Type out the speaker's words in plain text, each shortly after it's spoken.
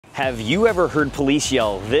Have you ever heard police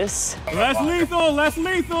yell this? Less lethal, less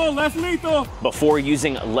lethal, less lethal. Before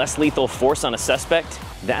using less lethal force on a suspect?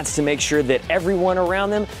 That's to make sure that everyone around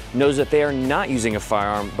them knows that they are not using a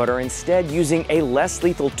firearm, but are instead using a less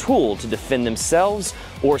lethal tool to defend themselves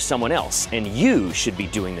or someone else, and you should be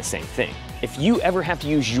doing the same thing. If you ever have to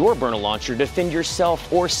use your Byrna launcher to defend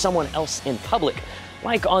yourself or someone else in public,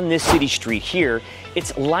 like on this city street here,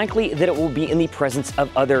 it's likely that it will be in the presence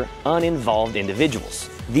of other uninvolved individuals.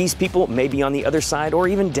 These people may be on the other side or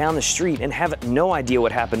even down the street and have no idea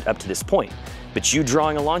what happened up to this point. But you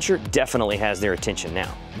drawing a launcher definitely has their attention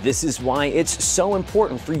now. This is why it's so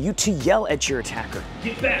important for you to yell at your attacker.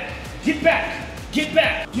 Get back! Get back! Get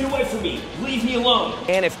back! Get away from me! Leave me alone!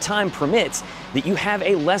 And if time permits, that you have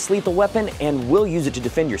a less lethal weapon and will use it to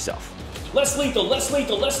defend yourself. Less lethal, less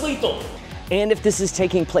lethal, less lethal! And if this is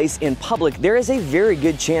taking place in public, there is a very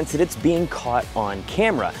good chance that it's being caught on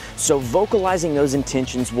camera. So vocalizing those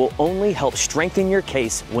intentions will only help strengthen your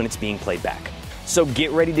case when it's being played back. So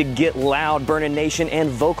get ready to get loud, Byrna Nation, and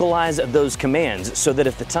vocalize those commands so that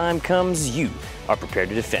if the time comes, you are prepared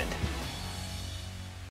to defend.